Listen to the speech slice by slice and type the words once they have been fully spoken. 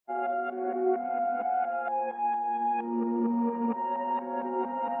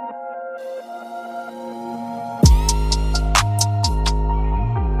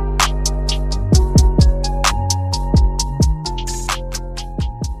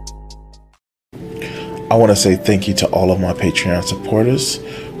I want to say thank you to all of my Patreon supporters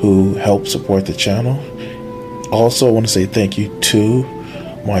who help support the channel. Also, I want to say thank you to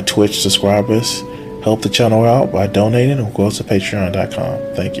my Twitch subscribers. Help the channel out by donating or go to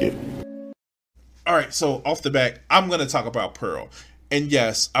patreon.com. Thank you. All right, so off the bat, I'm going to talk about Pearl. And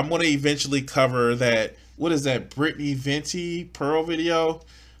yes, I'm going to eventually cover that, what is that, Brittany Venti Pearl video,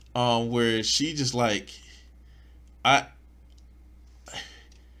 where she just like,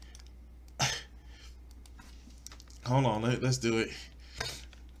 hold on, let's do it.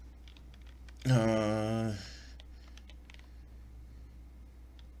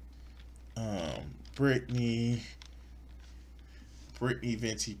 Brittany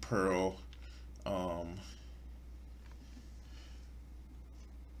Venti Pearl.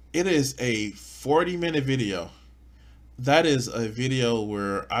 It is a 40-minute video. That is a video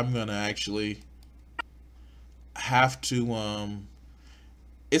where I'm gonna actually have to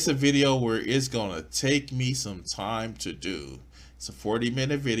it's a video where it's gonna take me some time to do. It's a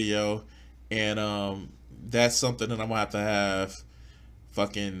 40-minute video, and that's something that I'm gonna have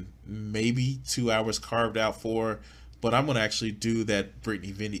fucking maybe 2 hours carved out for. But I'm gonna actually do that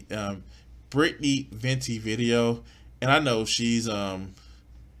Brittany Venti video, and I know she's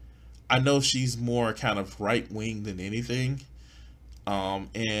more kind of right wing than anything.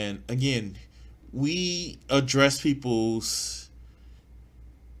 And again, we address people's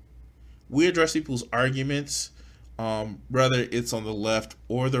arguments, whether it's on the left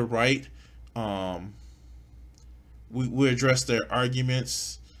or the right. We address their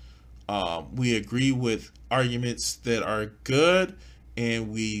arguments. We agree with arguments that are good,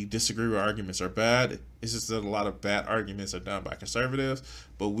 and we disagree with arguments are bad. It's just that a lot of bad arguments are done by conservatives,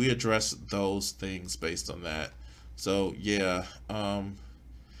 but we address those things based on that. So yeah,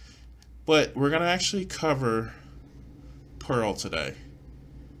 but we're gonna actually cover Pearl today,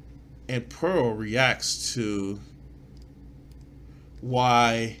 and Pearl reacts to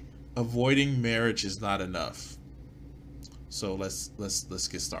why avoiding marriage is not enough. So let's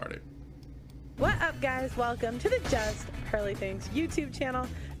get started. What up, guys? Welcome to the Just Pearly Things YouTube channel.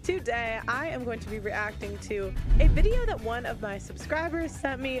 Today I am going to be reacting to a video that one of my subscribers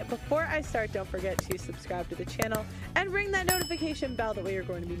sent me. Before I start, don't forget to subscribe to the channel and ring that notification bell, that way you're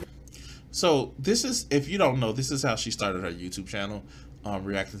going to be. So this is, if you don't know, this is how she started her YouTube channel,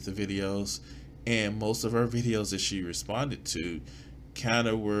 reacting to videos, and most of her videos that she responded to kind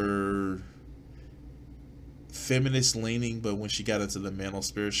of were feminist leaning, but when she got into the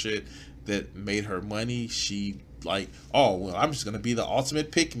manosphere shit that made her money, she like, oh well, I'm just gonna be the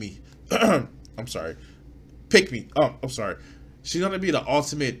ultimate pick me. I'm sorry, pick me. Oh, I'm sorry. She's gonna be the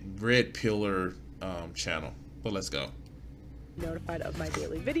ultimate red pillar channel. But let's go. Notified of my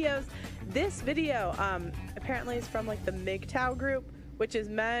daily videos. This video apparently is from like the MGTOW group, which is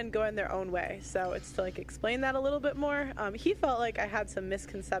men going their own way. So it's to like explain that a little bit more. He felt like I had some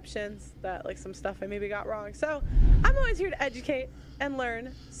misconceptions, that like some stuff I maybe got wrong. So I'm always here to educate and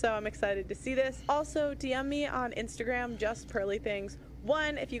learn. So I'm excited to see this. Also, DM me on Instagram, Just Pearly Things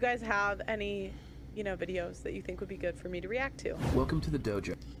 1, if you guys have any, you know, videos that you think would be good for me to react to. Welcome to the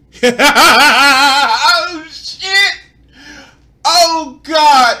dojo. Oh shit! Oh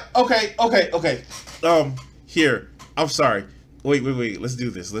god! Okay. Here. I'm sorry. Wait. Let's do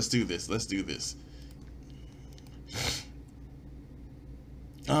this.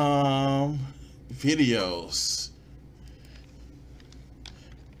 Videos.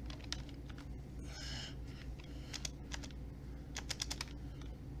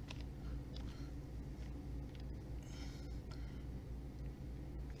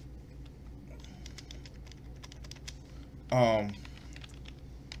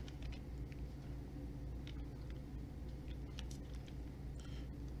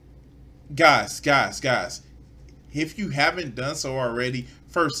 Guys, if you haven't done so already,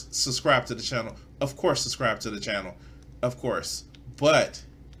 first subscribe to the channel. Of course, subscribe to the channel, of course. But,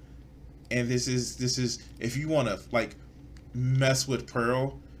 and this is if you want to like mess with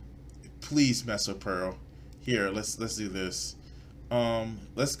Pearl, please mess with Pearl. Here, let's do this.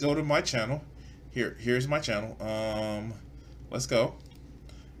 Let's go to my channel. Here's my channel. Let's go.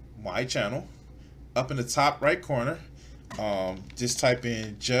 My channel. Up in the top right corner, just type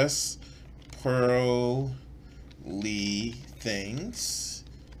in Just Pearly Things,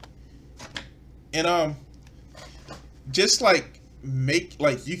 and just like make,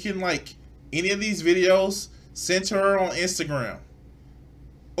 like, you can like any of these videos, send to her on Instagram.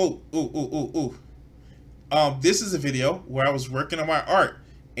 This is a video where I was working on my art,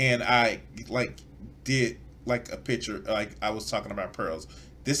 and I like did like a picture, like I was talking about pearls.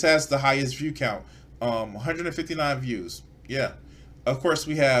 This has the highest view count, 159 views. Yeah, of course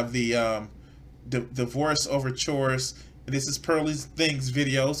we have the divorce over chores. This is Pearly's Things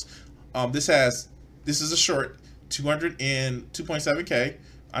videos. This is a short, 202.7K.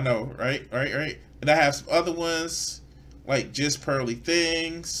 I know, right? And I have some other ones like just Pearly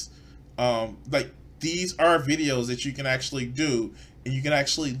Things. Like these are videos that you can actually do, and you can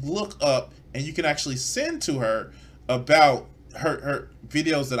actually look up, and you can actually send to her about her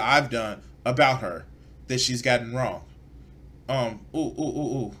videos that I've done about her that she's gotten wrong.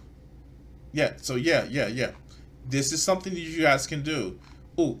 Yeah, so yeah. This is something that you guys can do.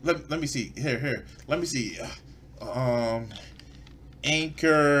 Let me see. Here. Let me see.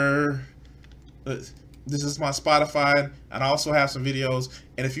 Anchor. This is my Spotify, and I also have some videos.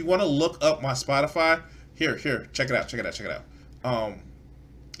 And if you want to look up my Spotify, here, check it out.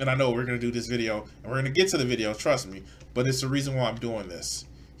 And I know we're gonna do this video, and we're gonna get to the video. Trust me. But it's the reason why I'm doing this.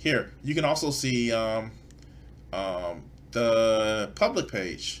 Here, you can also see the public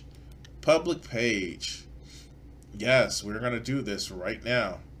page. Yes, we're gonna do this right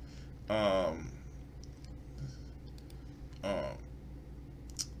now.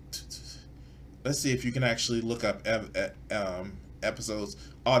 Let's see if you can actually look up episodes.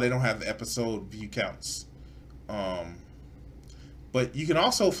 Oh, they don't have the episode view counts. But you can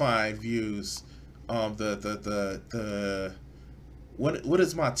also find views. What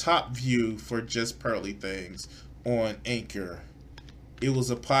is my top view for just Pearly Things on Anchor? It was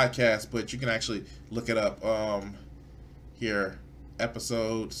a podcast, but you can actually look it up. Here,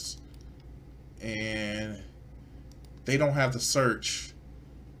 episodes, and they don't have the search.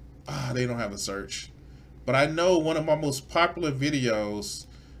 They don't have the search. But I know one of my most popular videos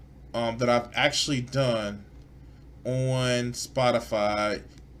that I've actually done on Spotify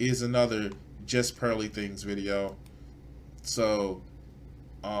is another Just Pearly Things video. So,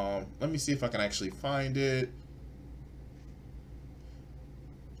 let me see if I can actually find it.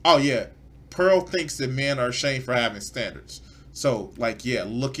 Oh, yeah. Pearl thinks that men are ashamed for having standards. So, like, yeah,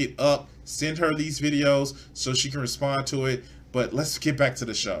 look it up. Send her these videos so she can respond to it. But let's get back to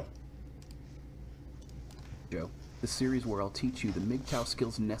the show. Joe, the series where I'll teach you the MGTOW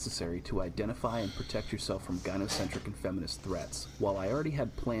skills necessary to identify and protect yourself from gynocentric and feminist threats. While I already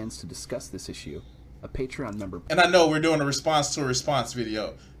had plans to discuss this issue, a Patreon member... And I know we're doing a response to a response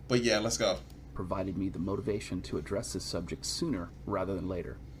video. But yeah, let's go. ...provided me the motivation to address this subject sooner rather than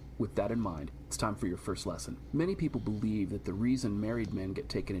later. With that in mind, it's time for your first lesson. Many people believe that the reason married men get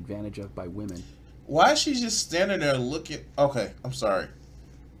taken advantage of by women... Why is she just standing there looking... Okay, I'm sorry.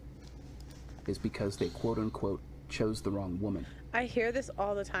 ...is because they quote-unquote chose the wrong woman. I hear this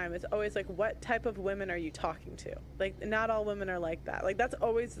all the time. It's always like, what type of women are you talking to? Like, not all women are like that. Like, that's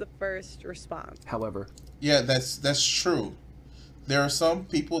always the first response. However... Yeah, that's true. There are some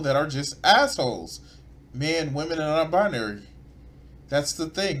people that are just assholes. Men, women, and non-binary. That's the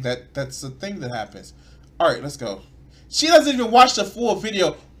thing. That's the thing that happens. All right, let's go. She doesn't even watch the full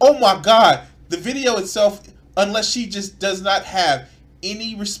video. Oh my God. The video itself, unless she just does not have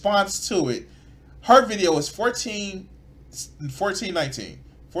any response to it. Her video is 14 minutes and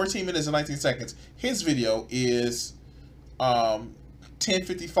 19 seconds. His video is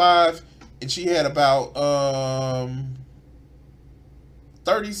 10:55, and she had about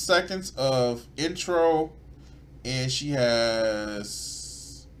 30 seconds of intro, and she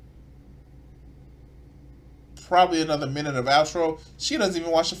has probably another minute of outro. She doesn't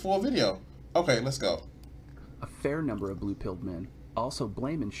even watch the full video. Okay, let's go. A fair number of blue-pilled men also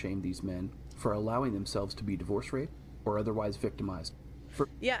blame and shame these men for allowing themselves to be divorce raped or otherwise victimized.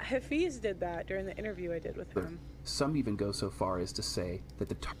 Yeah, Hafiz did that during the interview I did with him. Some even go so far as to say that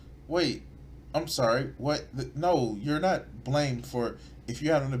the... Wait, I'm sorry. What? No, you're not blamed for... If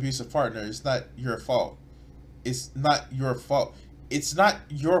you have an abusive partner, it's not your fault. It's not your fault. It's not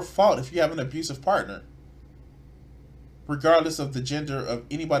your fault if you have an abusive partner. Regardless of the gender of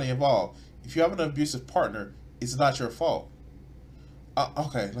anybody involved. If you have an abusive partner, it's not your fault.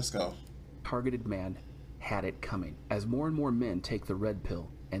 Okay, let's go. Targeted man had it coming. As more and more men take the red pill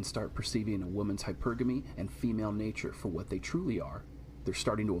and start perceiving a woman's hypergamy and female nature for what they truly are, they're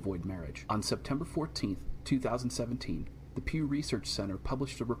starting to avoid marriage. On September 14th, 2017, the Pew Research Center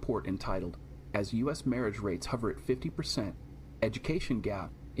published a report entitled, "As U.S. Marriage Rates Hover at 50%, Education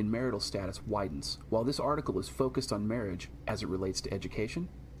Gap in Marital Status Widens." While this article is focused on marriage as it relates to education,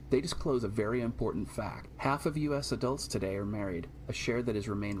 they disclose a very important fact. Half of U.S. adults today are married, a share that has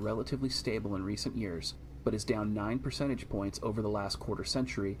remained relatively stable in recent years, but is down 9 percentage points over the last quarter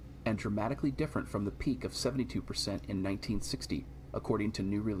century and dramatically different from the peak of 72% in 1960, according to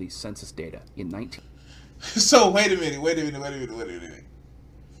new release census data. So wait a minute.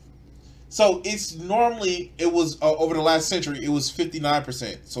 So it's normally, it was over the last century, it was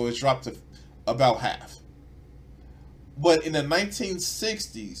 59%. So it's dropped to about half. But in the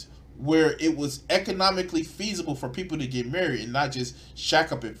 1960s, where it was economically feasible for people to get married and not just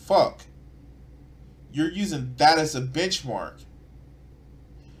shack up and fuck, you're using that as a benchmark.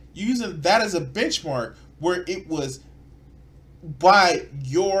 You're using that as a benchmark where it was by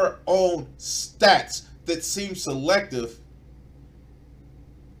your own stats that seem selective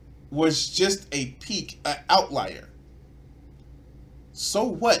was just a peak, an outlier. So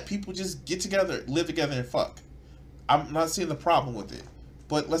what? People just get together, live together, and fuck. I'm not seeing the problem with it.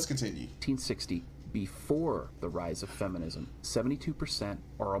 But let's continue. 1960, before the rise of feminism, 72%,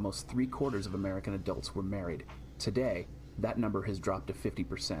 or almost 3/4 of American adults, were married. Today, that number has dropped to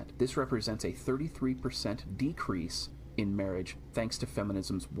 50%. This represents a 33% decrease in marriage thanks to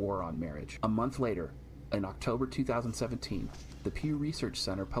feminism's war on marriage. A month later, in October 2017, the Pew Research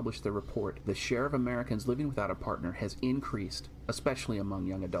Center published their report, "The share of Americans living without a partner has increased, especially among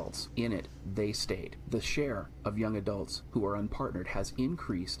young adults." In it, they state, "The share of young adults who are unpartnered has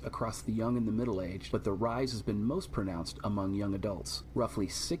increased across the young and the middle-aged, but the rise has been most pronounced among young adults. Roughly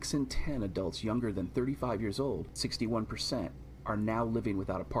 6 in 10 adults younger than 35 years old, 61%, are now living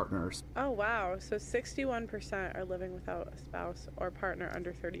without a partner." Oh, wow. So 61% are living without a spouse or partner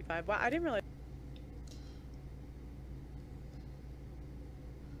under 35. Wow, I didn't realize.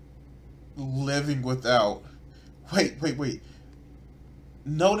 Living without. Wait.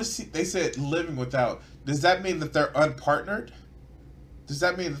 Notice they said living without. Does that mean that they're unpartnered? Does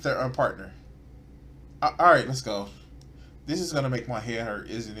that mean that they're unpartnered? Alright, let's go. This is going to make my head hurt,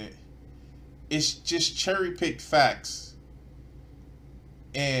 isn't it? It's just cherry-picked facts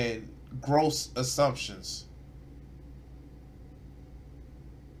and gross assumptions.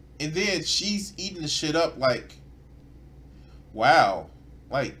 And then she's eating the shit up like, wow.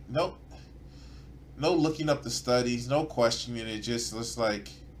 Like, nope. No looking up the studies, no questioning it, just looks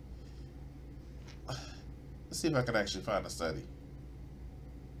like, let's see if I can actually find a study.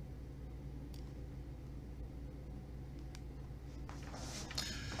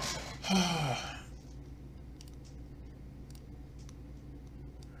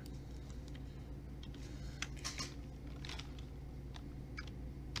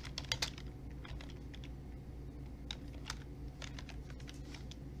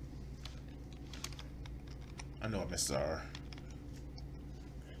 I know I missed R.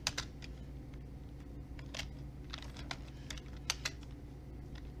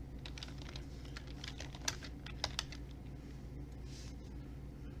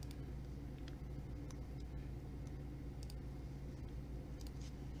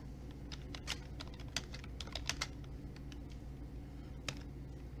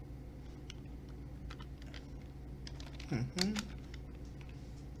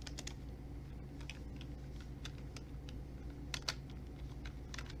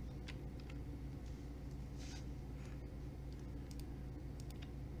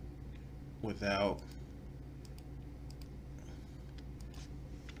 Without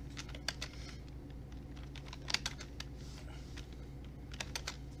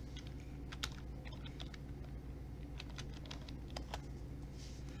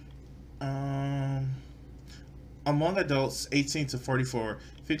among adults 18 to 44,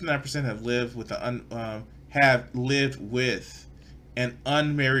 59% have lived with an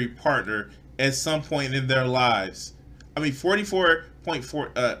unmarried partner at some point in their lives. I mean,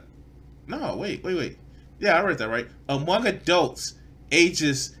 44.4. No, wait. Yeah, I read that right. Among adults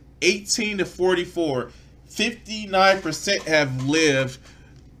ages 18 to 44, 59% have lived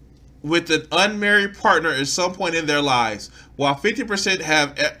with an unmarried partner at some point in their lives, while 50%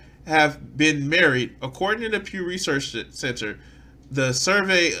 have been married. According to the Pew Research Center, the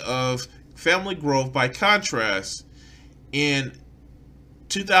survey of family growth, by contrast, in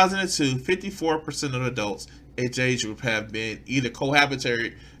 2002, 54% of adults age group have been either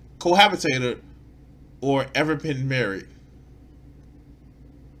cohabitated or ever been married.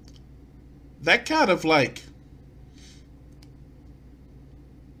 That kind of like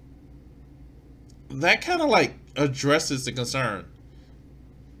addresses the concern.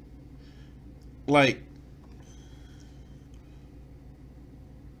 Like,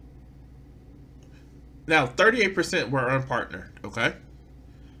 now 38% were unpartnered, okay?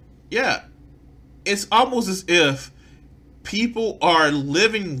 Yeah. It's almost as if people are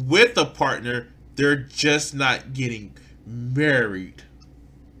living with a partner, they're just not getting married.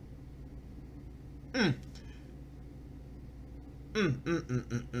 Remember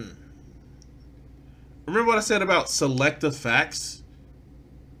what I said about selective facts?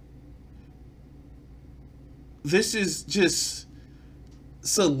 This is just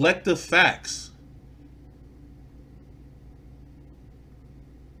selective facts.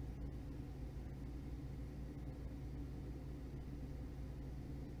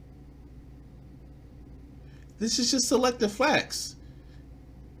 This is just selective facts.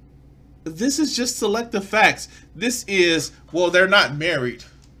 This is just selective facts. This is, well, they're not married,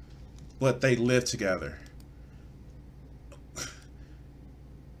 but they live together.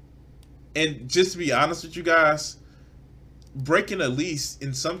 And just to be honest with you guys, breaking a lease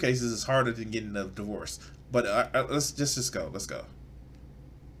in some cases is harder than getting a divorce. But let's just go. Let's go.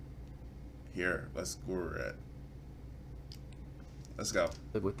 Here, let's go where we're at. Let's go.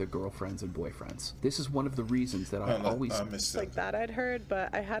 Live with their girlfriends and boyfriends. This is one of the reasons that I always missed like that I'd heard,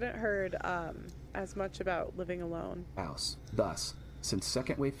 but I hadn't heard as much about living alone. House. Thus, since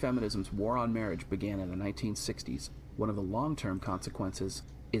second wave feminism's war on marriage began in the 1960s, one of the long-term consequences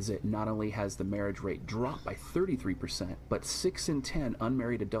is that not only has the marriage rate dropped by 33%, but 6 in 10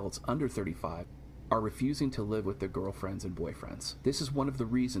 unmarried adults under 35 are refusing to live with their girlfriends and boyfriends. This is one of the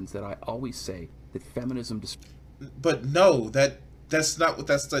reasons that I always say that feminism... But no, that's not what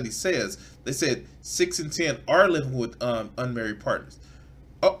that study says. They said 6 in 10 are living with unmarried partners.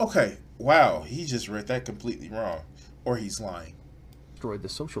 Oh, okay. Wow, he just read that completely wrong. Or he's lying. ...destroyed the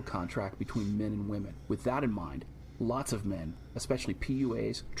social contract between men and women. With that in mind, lots of men, especially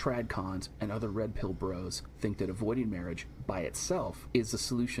PUAs, tradcons, and other red pill bros, think that avoiding marriage by itself is the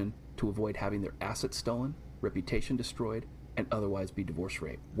solution to avoid having their assets stolen, reputation destroyed, and otherwise be divorce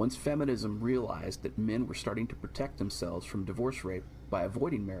rape. Once feminism realized that men were starting to protect themselves from divorce rape by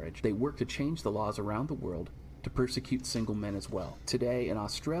avoiding marriage, they worked to change the laws around the world to persecute single men as well. Today in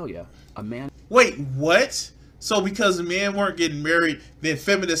Australia, a man... Wait, what? So because men weren't getting married, then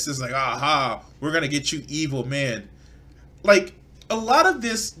feminists is like, aha, we're gonna get you evil men. Like, a lot of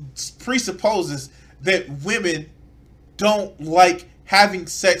this presupposes that women don't like having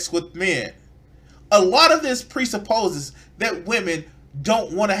sex with men. A lot of this presupposes that women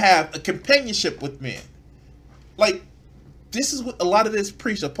don't want to have a companionship with men. Like, this is what a lot of this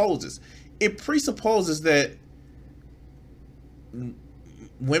presupposes. It presupposes that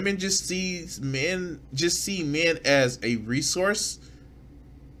women just see men as a resource.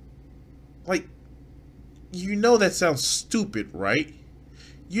 Like, you know that sounds stupid, right?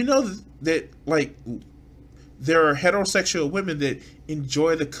 You know that like there are heterosexual women that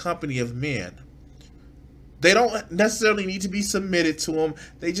enjoy the company of men. They don't necessarily need to be submitted to them.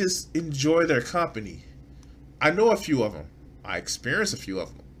 They just enjoy their company. I know a few of them. I experience a few of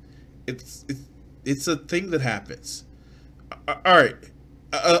them. It's a thing that happens. All right.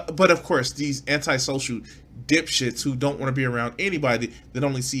 But of course, these antisocial dipshits who don't want to be around anybody, that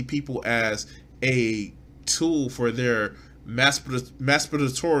only see people as a tool for their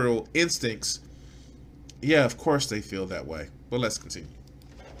masturbatorial instincts. Yeah, of course they feel that way. But let's continue.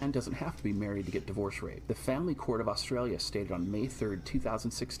 And doesn't have to be married to get divorce rape. The Family Court of Australia stated on May 3rd,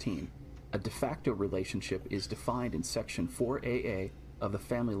 2016, a de facto relationship is defined in Section 4AA of the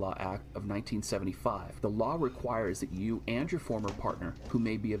Family Law Act of 1975. The law requires that you and your former partner, who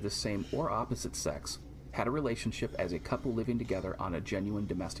may be of the same or opposite sex, had a relationship as a couple living together on a genuine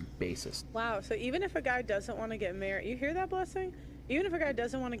domestic basis. Wow, so even if a guy doesn't want to get married, you hear that, Blessing? Even if a guy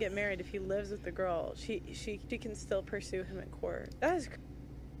doesn't want to get married, if he lives with the girl, she can still pursue him in court. That is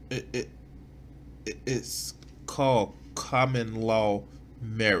It's called common law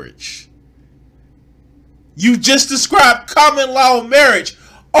marriage. You just described common law marriage.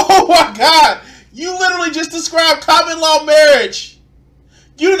 Oh my God! You literally just described common law marriage.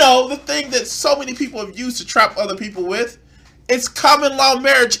 You know, the thing that so many people have used to trap other people with. It's common law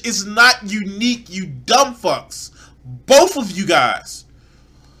marriage is not unique, you dumb fucks. Both of you guys.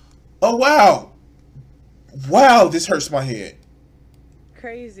 Oh wow. Wow, this hurts my head.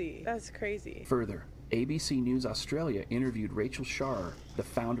 crazy. That's crazy. Further, ABC News Australia interviewed Rachel Sharer, the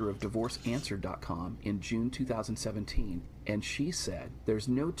founder of DivorceAnswer.com, in June 2017, and she said, "There's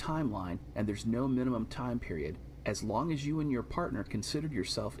no timeline and there's no minimum time period. As long as you and your partner considered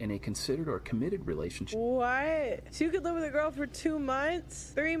yourself in a considered or committed relationship." What? So you could live with a girl for 2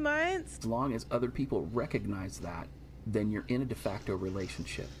 months? 3 months? As long as other people recognize that, then you're in a de facto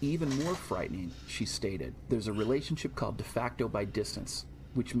relationship. Even more frightening, she stated, there's a relationship called de facto by distance,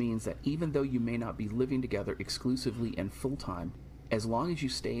 which means that even though you may not be living together exclusively and full-time, as long as you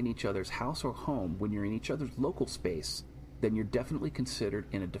stay in each other's house or home when you're in each other's local space, then you're definitely considered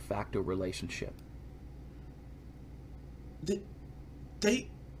in a de facto relationship. They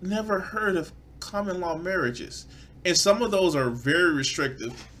never heard of common law marriages. And some of those are very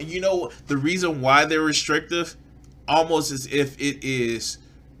restrictive. And you know the reason why they're restrictive? Almost as if it is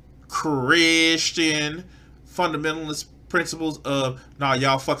Christian fundamentalist principles of, nah,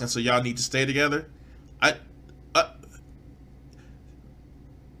 y'all fucking, so y'all need to stay together.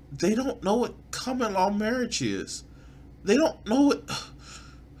 They don't know what common law marriage is. They don't know what...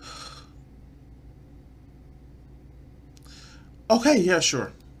 Okay, yeah,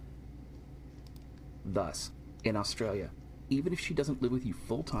 sure. Thus, in Australia, even if she doesn't live with you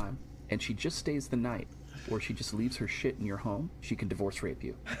full time and she just stays the night, or she just leaves her shit in your home, she can divorce rape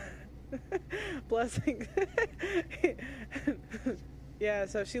you. Blessings. Yeah,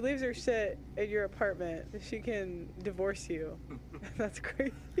 so if she leaves her shit in your apartment, she can divorce you. That's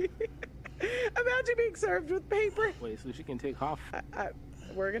crazy. Imagine being served with paper. Wait, so she can take half?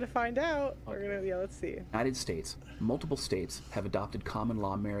 We're gonna find out. Let's see. United States, multiple states have adopted common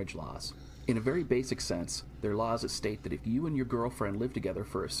law marriage laws. In a very basic sense, they're laws that state that if you and your girlfriend live together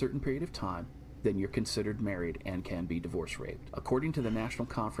for a certain period of time, then you're considered married and can be divorce raped. According to the National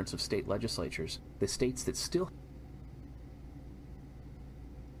Conference of State Legislatures, the states that still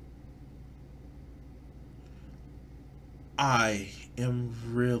I am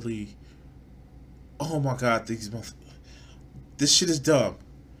really. Oh my god, this shit is dumb.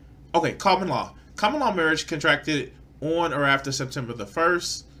 Okay, common law. Common law marriage contracted on or after September the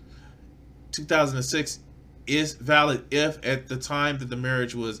 1st, 2006 is valid if at the time that the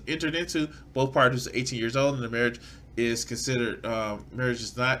marriage was entered into, both parties are 18 years old and the marriage is considered, marriage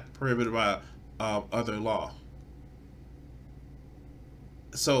is not prohibited by other law.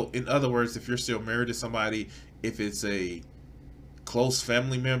 So, in other words, if you're still married to somebody, if it's a close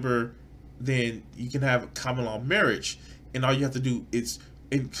family member, then you can have a common law marriage, and all you have to do is,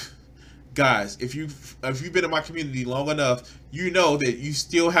 guys, if you've been in my community long enough, you know that you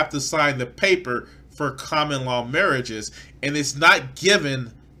still have to sign the paper for common law marriages, and it's not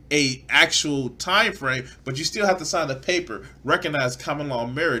given a actual time frame, but you still have to sign the paper, recognize common law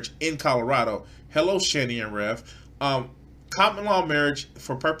marriage in Colorado. Hello, Shani and Rev. Common law marriage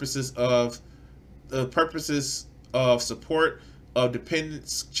for purposes of support of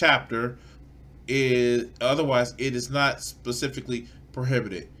dependents chapter is otherwise it is not specifically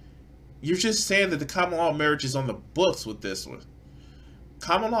prohibited. You're just saying that the common law marriage is on the books with this one.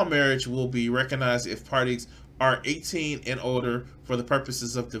 Common law marriage will be recognized if parties are 18 and older for the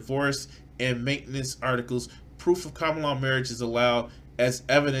purposes of divorce and maintenance articles. Proof of common law marriage is allowed as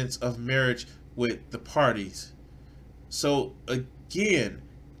evidence of marriage with the parties. So again,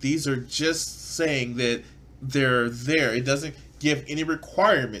 these are just saying that they're there. It doesn't give any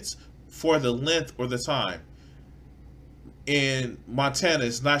requirements for the length or the time. In Montana,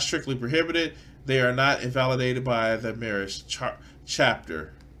 it's not strictly prohibited. They are not invalidated by the marriage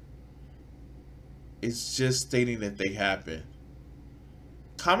chapter. It's just stating that they happen.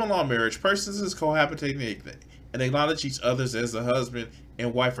 Common law marriage, persons is cohabitating and acknowledge each other as a husband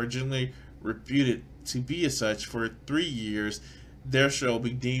and wife are generally reputed to be as such for 3 years. There shall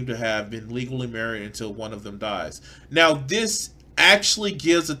be deemed to have been legally married until one of them dies. Now, this actually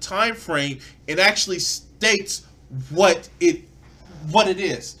gives a time frame. It actually states what it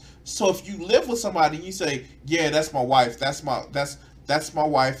is. So if you live with somebody and you say, yeah, that's my wife, that's my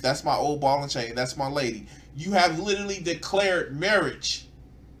wife, that's my old ball and chain, that's my lady, you have literally declared marriage.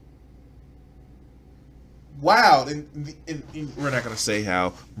 Wow. And we're not going to say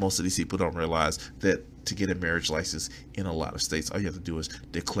how most of these people don't realize that to get a marriage license in a lot of states, all you have to do is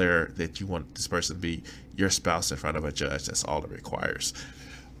declare that you want this person to be your spouse in front of a judge. That's all it requires.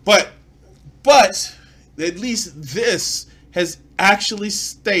 But at least this has actually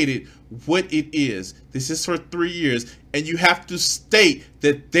stated what it is. This is for 3 years, and you have to state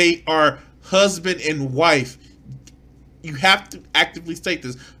that they are husband and wife. You have to actively state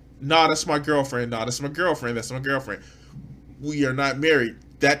this. No, that's my girlfriend. No, that's my girlfriend. That's my girlfriend. We are not married.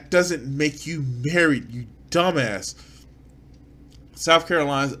 That doesn't make you married, you dumbass. South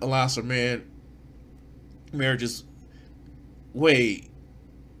Carolina allows for marriages. Wait,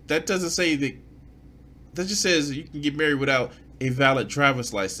 that doesn't say that. That just says you can get married without a valid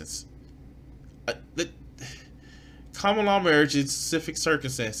driver's license. Common law marriage in specific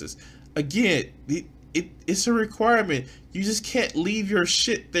circumstances. Again, it's a requirement. You just can't leave your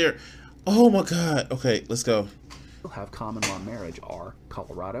shit there. Oh my God. Okay, let's go. Have common law marriage are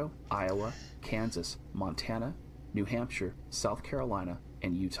Colorado, Iowa, Kansas, Montana, New Hampshire, South Carolina,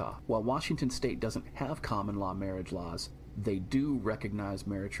 and Utah. While Washington State doesn't have common law marriage laws, they do recognize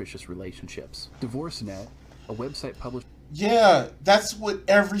meretricious relationships. DivorceNet, a website published... Yeah, that's what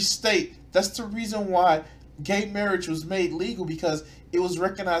every state... That's the reason why gay marriage was made legal, because it was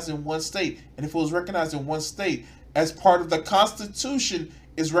recognized in one state. And if it was recognized in one state, as part of the Constitution,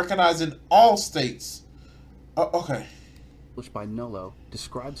 is recognized in all states. Okay. Published by Nolo,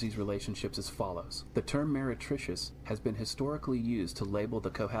 describes these relationships as follows. The term meretricious has been historically used to label the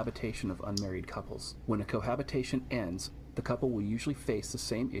cohabitation of unmarried couples. When a cohabitation ends, the couple will usually face the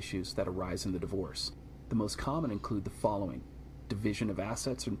same issues that arise in the divorce. The most common include the following: division of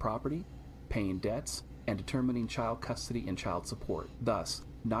assets and property, paying debts, and determining child custody and child support. Thus,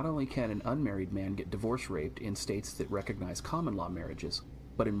 not only can an unmarried man get divorce raped in states that recognize common law marriages,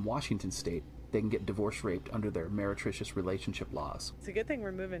 but in Washington state, they can get divorce raped under their meretricious relationship laws. It's a good thing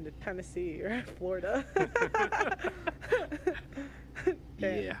we're moving to Tennessee or Florida.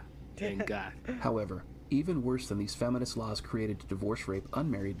 Yeah, thank God. However, even worse than these feminist laws created to divorce rape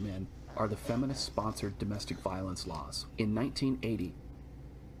unmarried men are the feminist-sponsored domestic violence laws. In 1980,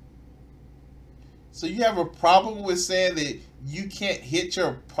 So you have a problem with saying that you can't hit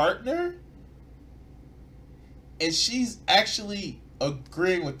your partner? And she's actually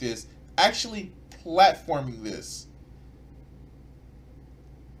agreeing with this, actually platforming this.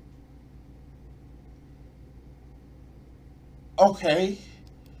 Okay.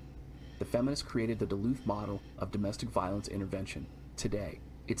 the feminists created the Duluth model of domestic violence intervention. Today,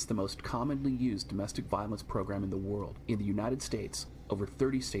 it's the most commonly used domestic violence program in the world. In the United States, over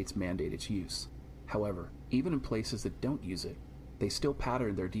 30 states mandate its use. However, even in places that don't use it, they still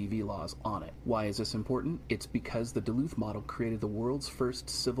pattern their DV laws on it. Why is this important? It's because the Duluth model created the world's first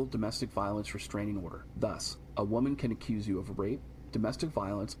civil domestic violence restraining order. Thus, a woman can accuse you of rape, domestic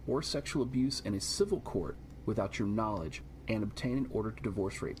violence, or sexual abuse in a civil court without your knowledge and obtain an order to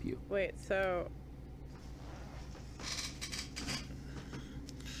divorce rape you. Wait, so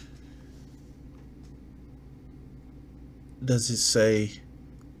Does it say,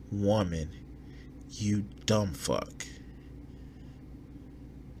 woman, you dumb fuck?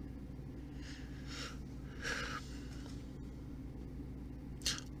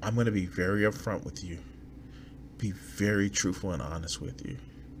 I'm going to be very upfront with you. Be very truthful and honest with you.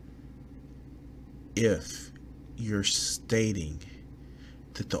 If you're stating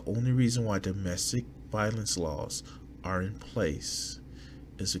that the only reason why domestic violence laws are in place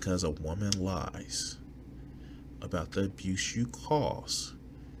is because a woman lies about the abuse you cause,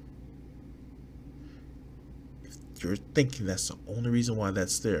 if you're thinking that's the only reason why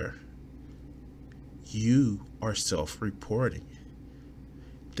that's there, you are self-reporting.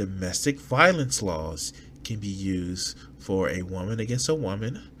 Domestic violence laws can be used for a woman against a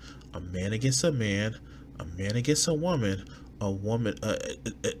woman, a man against a man against a woman,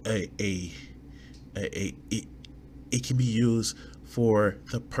 it can be used for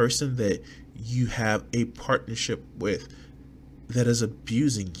the person that you have a partnership with that is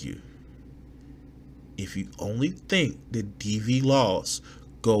abusing you. If you only think that DV laws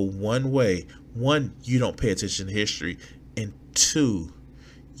go one way, one, you don't pay attention to history, and two,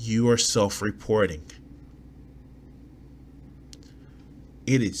 you are self-reporting.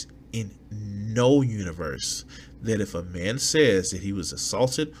 It is in no universe that if a man says that he was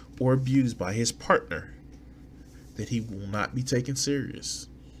assaulted or abused by his partner, that he will not be taken serious.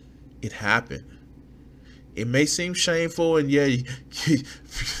 It happened. It may seem shameful, and yeah,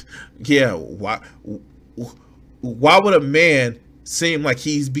 why would a man seem like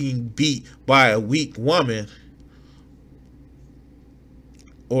he's being beat by a weak woman?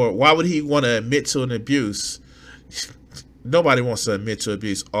 Or why would he want to admit to an abuse? Nobody wants to admit to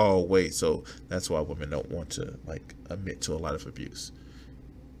abuse. Oh, wait, so that's why women don't want to admit to a lot of abuse.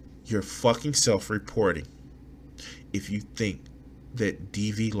 You're fucking self-reporting if you think that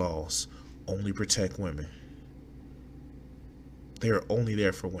DV laws only protect women. They're only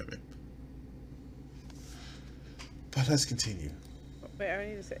there for women. But let's continue. wait, I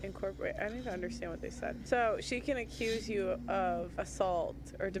need to incorporate. I need to understand what they said. So she can accuse you of assault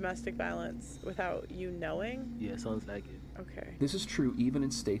or domestic violence without you knowing? Yeah, sounds like it. Okay. This is true even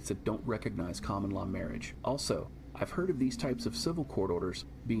in states that don't recognize common law marriage. Also, I've heard of these types of civil court orders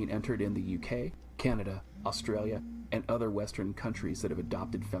being entered in the UK, Canada, Australia, and other Western countries that have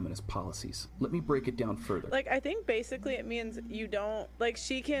adopted feminist policies. Let me break it down further. Like, I think basically it means you don't, like,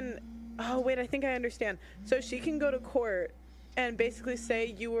 she can, oh, wait, I think I understand. So she can go to court and basically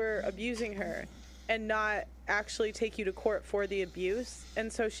say you were abusing her and not actually take you to court for the abuse.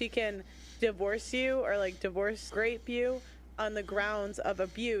 And so she can divorce you or, like, divorce rape you on the grounds of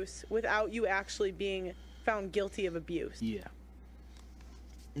abuse without you actually being found guilty of abuse. Yeah.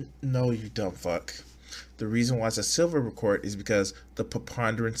 No, you dumb fuck. The reason why it's a civil court is because the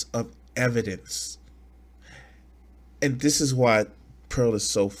preponderance of evidence. And this is why Pearl is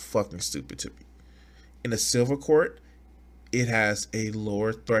so fucking stupid to me. In a civil court, it has a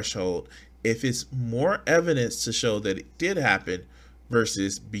lower threshold. If it's more evidence to show that it did happen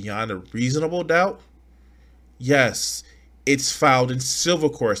versus beyond a reasonable doubt, yes, it's filed in civil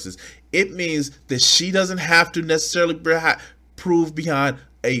courts. It means that she doesn't have to necessarily prove beyond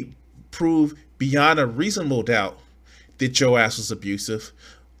a reasonable doubt that your ass was abusive.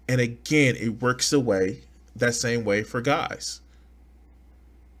 And again, it works that same way for guys.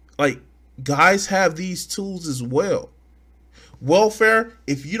 Like, guys have these tools as well. Welfare,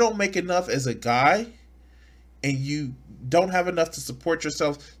 if you don't make enough as a guy and you don't have enough to support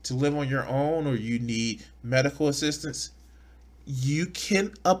yourself to live on your own, or you need medical assistance, you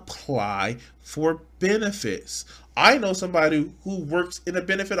can apply for benefits. I know somebody who works in a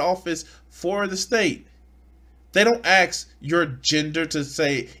benefit office for the state. They don't ask your gender to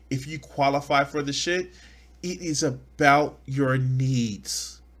say if you qualify for the shit. It is about your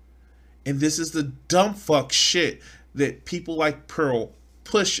needs. And this is the dumb fuck shit that people like Pearl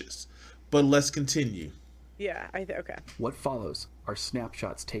pushes. But let's continue. Yeah, okay. What follows are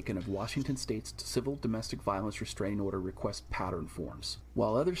snapshots taken of Washington State's Civil Domestic Violence Restraining Order request pattern forms.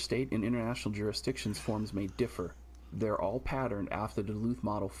 While other state and international jurisdictions' forms may differ, they're all patterned after the Duluth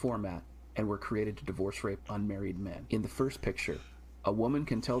model format and were created to divorce rape unmarried men. In the first picture, a woman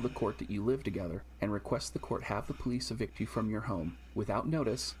can tell the court that you live together and request the court have the police evict you from your home without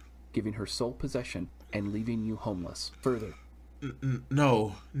notice, giving her sole possession and leaving you homeless. Further,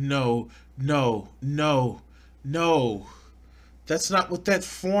 No. That's not what that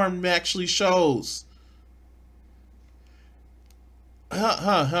form actually shows.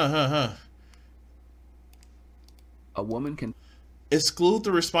 a woman can Exclude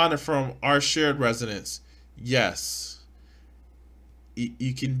the respondent from our shared residence. Yes.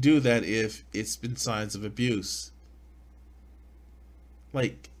 You can do that if it's been signs of abuse.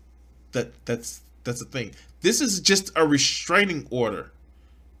 Like, that's the thing. This is just a restraining order.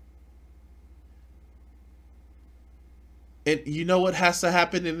 And you know what has to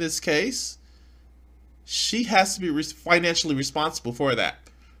happen in this case? She has to be financially responsible for that.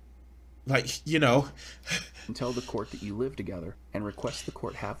 Like, you know. tell the court that you live together and request the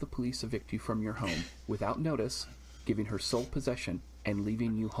court have the police evict you from your home without notice, giving her sole possession and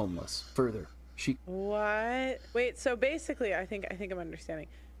leaving you homeless. Further, she... What? Wait, so basically, I think I'm understanding.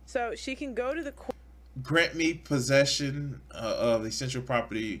 So she can go to the court... Grant me possession of essential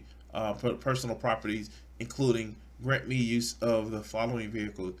property, personal properties, including grant me use of the following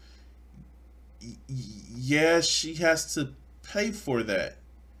vehicle. Yeah, she has to pay for that.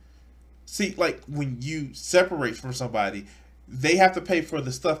 See, like, when you separate from somebody, they have to pay for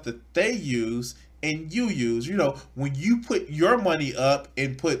the stuff that they use and you use. You know, when you put your money up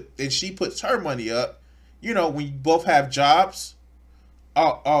and she puts her money up, you know, when you both have jobs.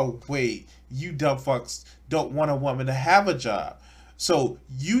 Oh, wait, you dumb fucks don't want a woman to have a job. So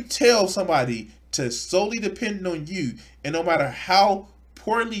you tell somebody to solely depend on you, and no matter how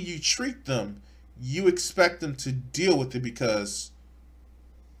poorly you treat them, you expect them to deal with it because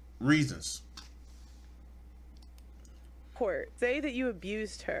reasons. Court, say that you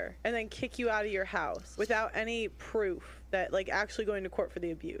abused her and then kick you out of your house without any proof that, like, actually going to court for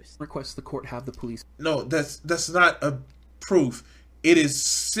the abuse. request the court have the police... No, that's not a proof. It is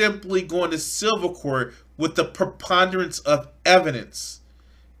simply going to civil court with the preponderance of evidence.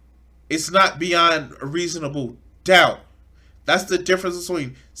 It's not beyond a reasonable doubt. That's the difference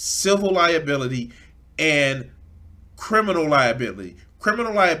between civil liability and criminal liability.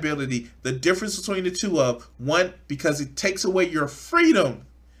 Criminal liability, the difference between the two of, one, because it takes away your freedom,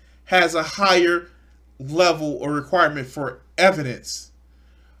 has a higher level or requirement for evidence.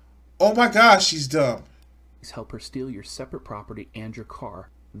 Oh my gosh, she's dumb. help her steal your separate property and your car.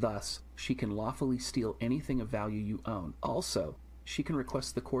 Thus, she can lawfully steal anything of value you own. Also, she can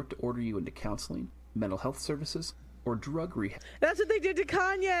request the court to order you into counseling, mental health services, or drug rehab. That's what they did to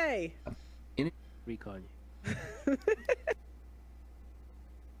Kanye. Free Kanye.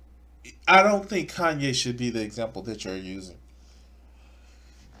 I don't think Kanye should be the example that you're using.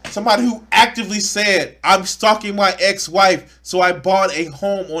 Somebody who actively said, I'm stalking my ex-wife, so I bought a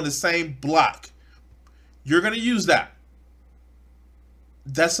home on the same block. You're going to use that.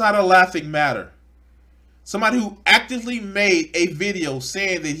 That's not a laughing matter. Somebody who actively made a video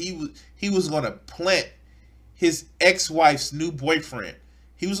saying that he was going to plant his ex-wife's new boyfriend.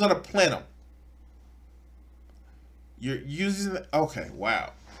 He was going to plant him. You're using... Okay,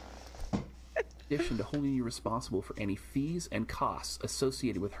 wow. In addition to holding you responsible for any fees and costs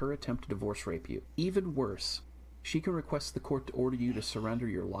associated with her attempt to divorce rape you. Even worse, she can request the court to order you to surrender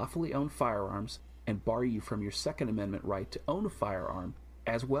your lawfully owned firearms and bar you from your Second Amendment right to own a firearm,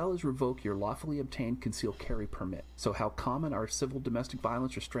 as well as revoke your lawfully obtained concealed carry permit. So how common are civil domestic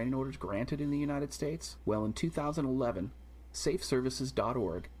violence restraining orders granted in the United States? Well, in 2011,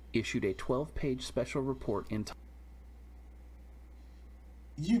 SafeServices.org issued a 12-page special report entitled...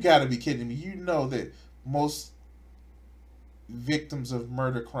 You gotta be kidding me. You know that most victims of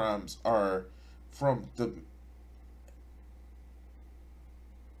murder crimes are from the...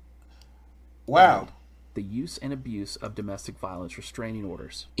 Wow. The use and abuse of domestic violence restraining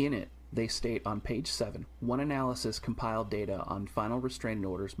orders. In it, They state on page 7, one analysis compiled data on final restraining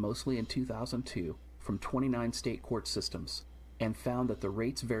orders mostly in 2002 from 29 state court systems and found that the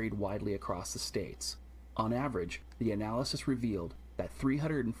rates varied widely across the states. On average, the analysis revealed that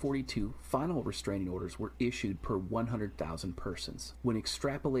 342 final restraining orders were issued per 100,000 persons. When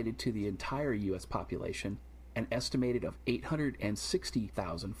extrapolated to the entire U.S. population, an estimated of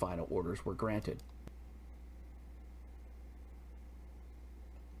 860,000 final orders were granted.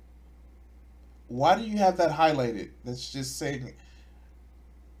 Why do you have that highlighted? That's just saying.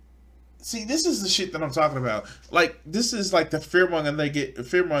 See, this is the shit that I'm talking about. Like, this is like the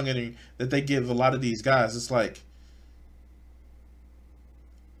fear-mongering that they give a lot of these guys. It's like,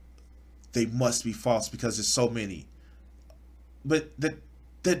 they must be false because there's so many. But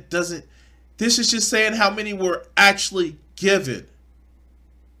that doesn't. This is just saying how many were actually given.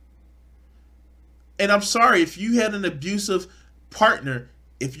 And I'm sorry, if you had an abusive partner,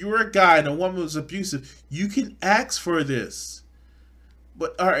 if you were a guy and a woman was abusive, you can ask for this.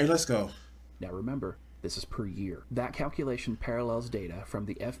 But all right, let's go. Now remember, this is per year. That calculation parallels data from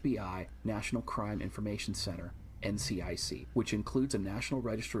the FBI National Crime Information Center, NCIC, which includes a national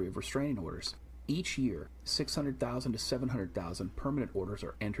registry of restraining orders. Each year, 600,000 to 700,000 permanent orders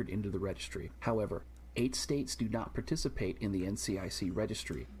are entered into the registry. However, 8 states do not participate in the NCIC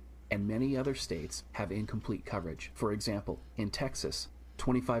registry, and many other states have incomplete coverage. For example, in Texas,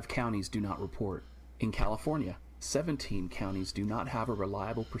 25 counties do not report. In California, 17 counties do not have a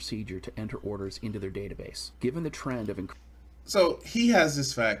reliable procedure to enter orders into their database. Given the trend of So he has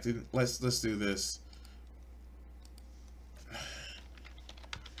this fact, and let's do this.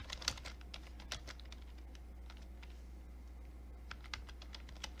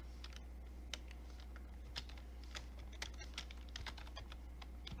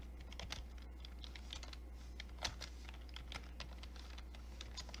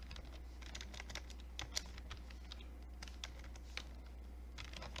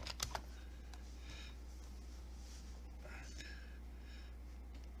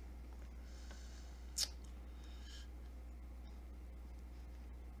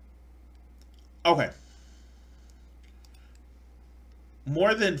 Okay.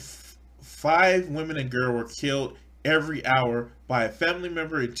 More than 5 women and girls were killed every hour by a family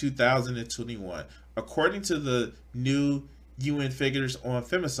member in 2021. According to the new UN figures on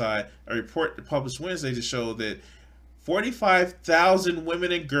femicide, a report published Wednesday to show that 45,000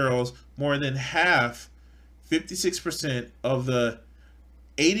 women and girls, more than half, 56% of the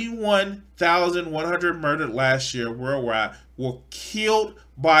 81,100 murdered last year worldwide, were killed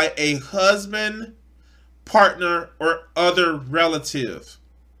by a husband, partner, or other relative.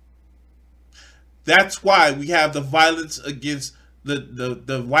 That's why we have the Violence Against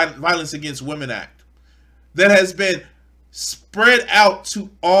the Violence Against Women Act that has been spread out to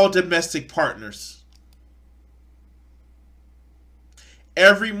all domestic partners.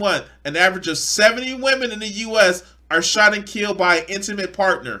 Every month, an average of 70 women in the U.S. are shot and killed by an intimate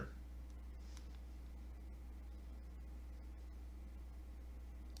partner.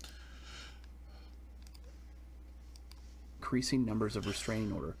 Increasing numbers of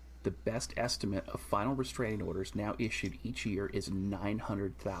restraining order, the best estimate of final restraining orders now issued each year is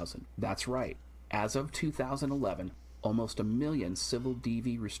 900,000. That's right. As of 2011, almost 1 million civil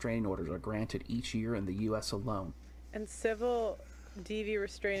DV restraining orders are granted each year in the U.S. alone. And civil DV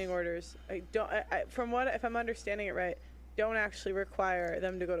restraining orders, if I'm understanding it right, don't actually require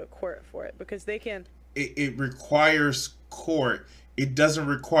them to go to court for it, because they can. It requires court. It doesn't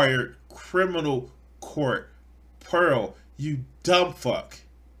require criminal court. Pearl, you dumb fuck.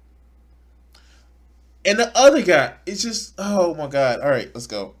 And the other guy, it's just, oh my god. All right, let's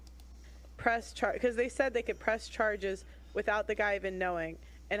go. Press charge, because they said they could press charges without the guy even knowing.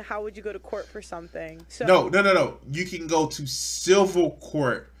 And how would you go to court for something? So No. You can go to civil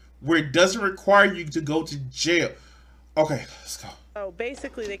court where it doesn't require you to go to jail. Okay, let's go. Oh,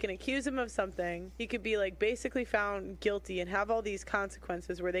 basically they can accuse him of something. He could be like basically found guilty and have all these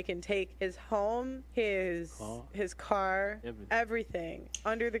consequences where they can take his home, his car, everything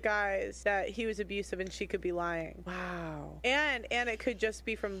under the guise that he was abusive and she could be lying. Wow. And it could just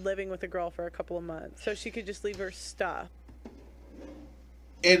be from living with a girl for a couple of months. So she could just leave her stuff.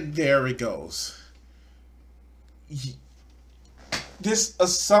 And there it goes. This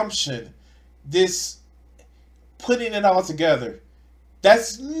assumption, this putting it all together,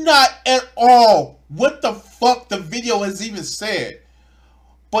 that's not at all what the fuck the video has even said.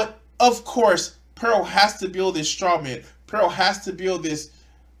 But of course, Pearl has to build this straw man. Pearl has to build this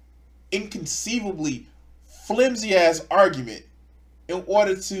inconceivably flimsy ass argument in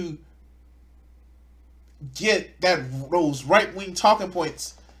order to get those right wing talking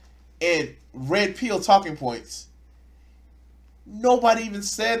points and Red Pill talking points, nobody even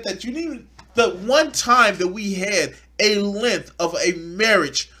said that. You didn't even, the one time that we had a length of a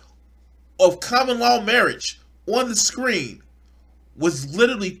marriage, of common law marriage on the screen, was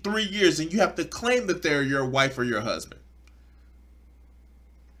literally 3 years, and you have to claim that they're your wife or your husband.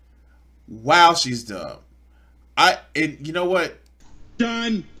 Wow, she's dumb. And you know what?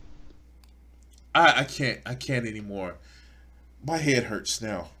 Done. I can't anymore. My head hurts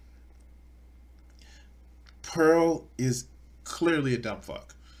now. Pearl is clearly a dumb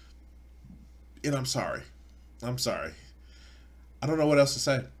fuck. And I'm sorry. I'm sorry. I don't know what else to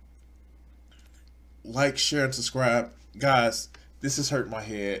say. Like, share, and subscribe. Guys, this has hurt my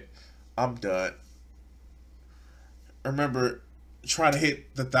head. I'm done. Remember, try to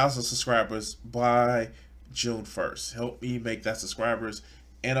hit the 1,000 subscribers by June 1st. Help me make that subscribers.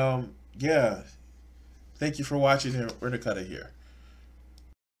 And yeah. Thank you for watching, and we're gonna cut it here.